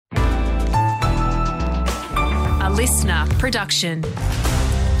listener production.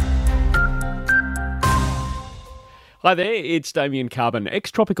 Hi there, it's Damien Carbon.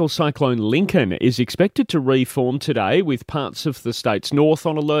 Ex-tropical cyclone Lincoln is expected to reform today with parts of the state's north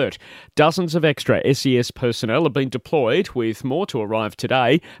on alert. Dozens of extra SES personnel have been deployed, with more to arrive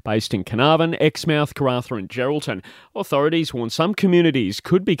today, based in Carnarvon, Exmouth, Karratha and Geraldton. Authorities warn some communities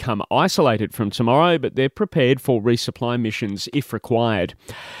could become isolated from tomorrow, but they're prepared for resupply missions if required.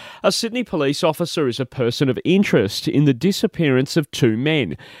 A Sydney police officer is a person of interest in the disappearance of two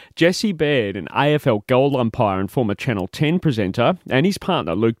men. Jesse Baird, an AFL gold umpire and former Channel 10 presenter, and his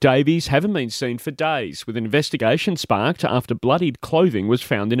partner Luke Davies haven't been seen for days, with an investigation sparked after bloodied clothing was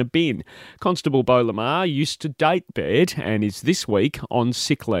found in a bin. Constable Beau Lamar used to date Baird and is this week on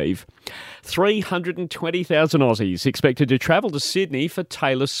sick leave. 320,000 Aussies expected to travel to Sydney for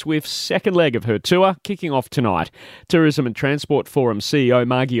Taylor Swift's second leg of her tour, kicking off tonight. Tourism and Transport Forum CEO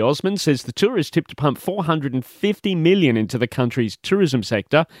Margie Osmond says the tour is tipped to pump $450 million into the country's tourism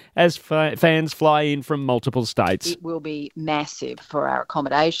sector as fans fly in from multiple states. It will be massive for our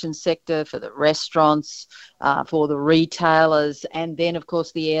accommodation sector, for the restaurants, for the retailers, and then, of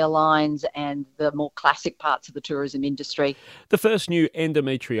course, the airlines and the more classic parts of the tourism industry. The first new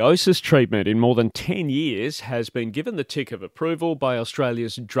endometriosis treatment in more than 10 years has been given the tick of approval by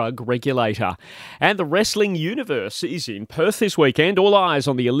Australia's drug regulator. And the wrestling universe is in Perth this weekend. All eyes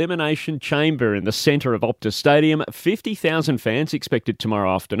on the Elimination Chamber in the centre of Optus Stadium. 50,000 fans expected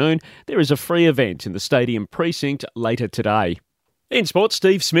tomorrow afternoon. There is a free event in the stadium precinct later today. In sport,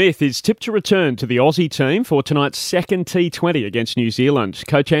 Steve Smith is tipped to return to the Aussie team for tonight's second T20 against New Zealand.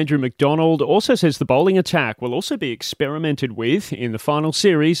 Coach Andrew McDonald also says the bowling attack will also be experimented with in the final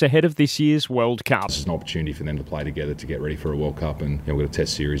series ahead of this year's World Cup. It's an opportunity for them to play together to get ready for a World Cup, and we've got a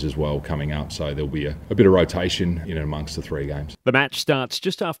test series as well coming up, so there'll be a bit of rotation in amongst the three games. The match starts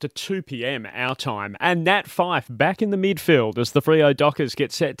just after 2 p.m. our time, and Nat Fyfe back in the midfield as the Freo Dockers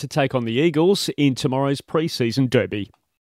get set to take on the Eagles in tomorrow's pre-season derby.